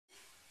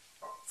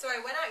So I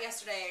went out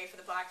yesterday for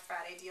the Black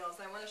Friday deals,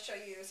 and I want to show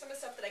you some of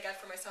the stuff that I got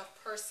for myself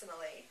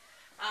personally.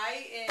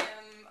 I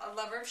am a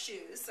lover of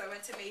shoes, so I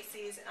went to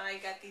Macy's and I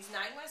got these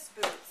Nine West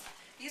boots.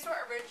 These were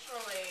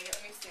originally, let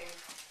me see,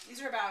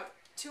 these were about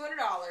 $200.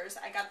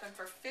 I got them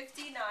for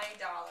 $59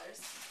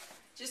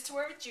 just to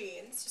wear with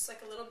jeans, just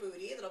like a little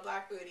booty, a little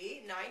black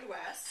booty, Nine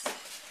West.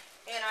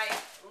 And I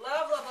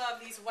love, love,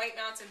 love these white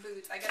mountain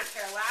boots. I got a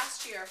pair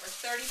last year for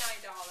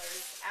 $39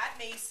 at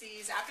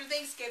Macy's after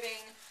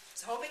Thanksgiving. I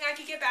was hoping I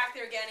could get back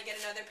there again and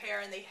get another pair,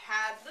 and they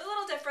had a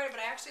little different,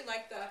 but I actually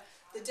like the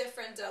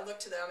different look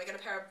to them. I got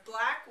a pair of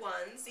black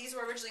ones. These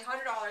were originally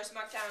 $100,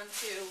 marked down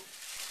to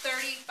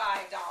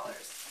 $35.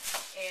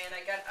 And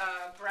I got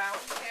a brown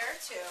pair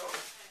too.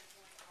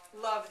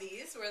 Love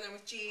these. Wear them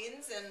with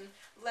jeans and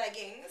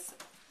leggings.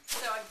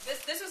 So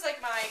this was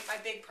like my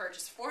big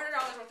purchase.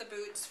 $400 worth of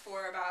boots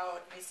for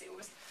about, let me see, how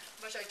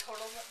much I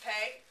total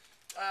pay?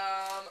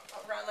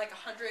 Around like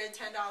 $110.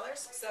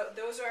 So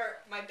those are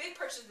my big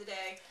purchase of the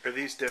day. Are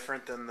these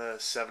different than the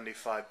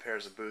 75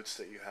 pairs of boots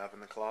that you have in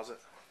the closet?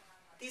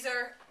 These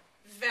are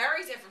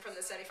very different from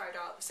the $75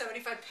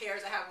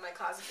 pairs I have in my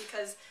closet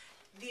because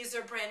these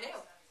are brand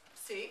new.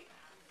 See?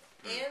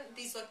 And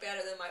these look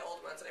better than my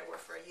old ones that I wore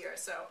for a year.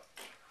 So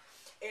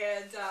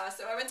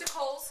I went to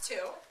Kohl's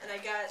too, and I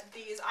got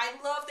these. I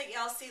love the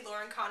LC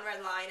Lauren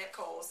Conrad line at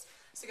Kohl's.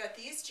 So I got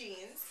these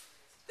jeans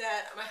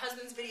that my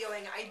husband's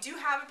videoing. I do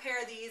have a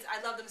pair of these.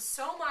 I love them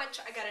so much.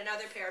 I got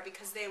another pair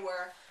because they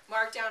were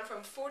marked down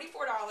from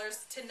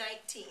 $44 to $19.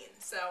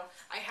 So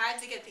I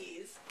had to get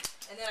these.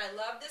 And then I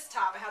love this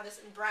top. I have this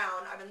in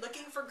brown. I've been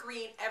looking for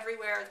green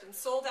everywhere. It's been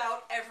sold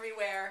out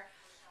everywhere.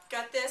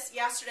 Got this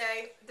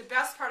yesterday. The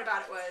best part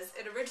about it was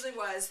it originally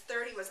was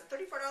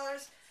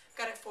 $34?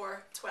 Got it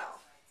for $12.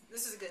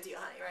 This is a good deal,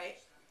 honey, right?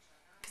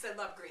 Because I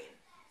love green.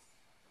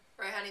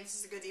 Right, honey? This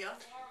is a good deal?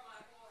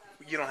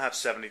 You don't have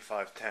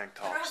 75 tank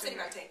tops. I don't have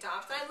 75 tank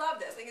tops. And I love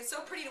this. I think it's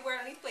so pretty to wear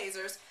underneath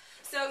blazers.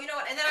 So, you know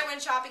what? And then I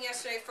went shopping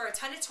yesterday for a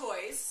ton of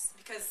toys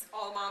because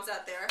all the moms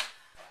out there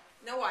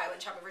know why I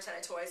went shopping for a ton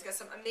of toys. Got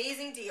some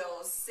amazing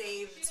deals.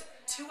 Saved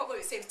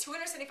 $275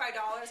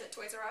 at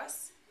Toys R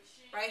Us.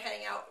 Right,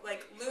 heading out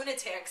like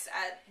lunatics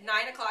at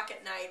 9 o'clock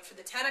at night for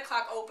the 10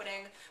 o'clock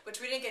opening, which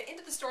we didn't get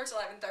into the store till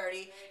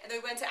 11:30. And then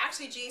we went to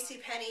actually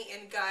JCPenney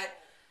and got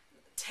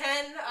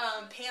 10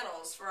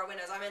 panels for our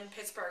windows. I'm in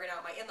Pittsburgh now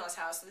at my in-laws'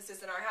 house, so this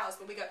isn't our house,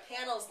 but we got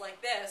panels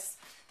like this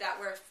that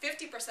were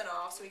 50%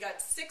 off. So we got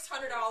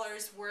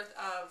 $600 worth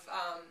of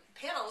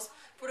panels.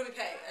 What do we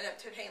pay? I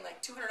ended up paying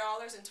like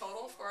 $200 in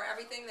total for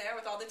everything there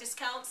with all the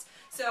discounts.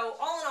 So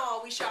all in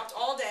all, we shopped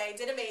all day,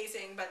 did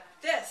amazing, but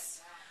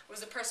this was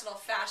the personal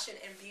fashion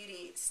and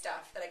beauty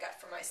stuff that I got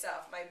for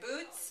myself. My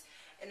boots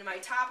and my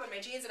top and my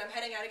jeans, and I'm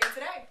heading out again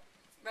today.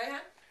 Right,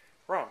 hon?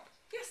 Wrong.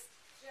 Yes.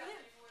 Yeah.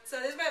 So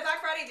this is my Black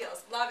Friday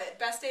deals. Love it.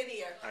 Best day of the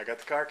year. I got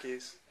the car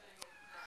keys.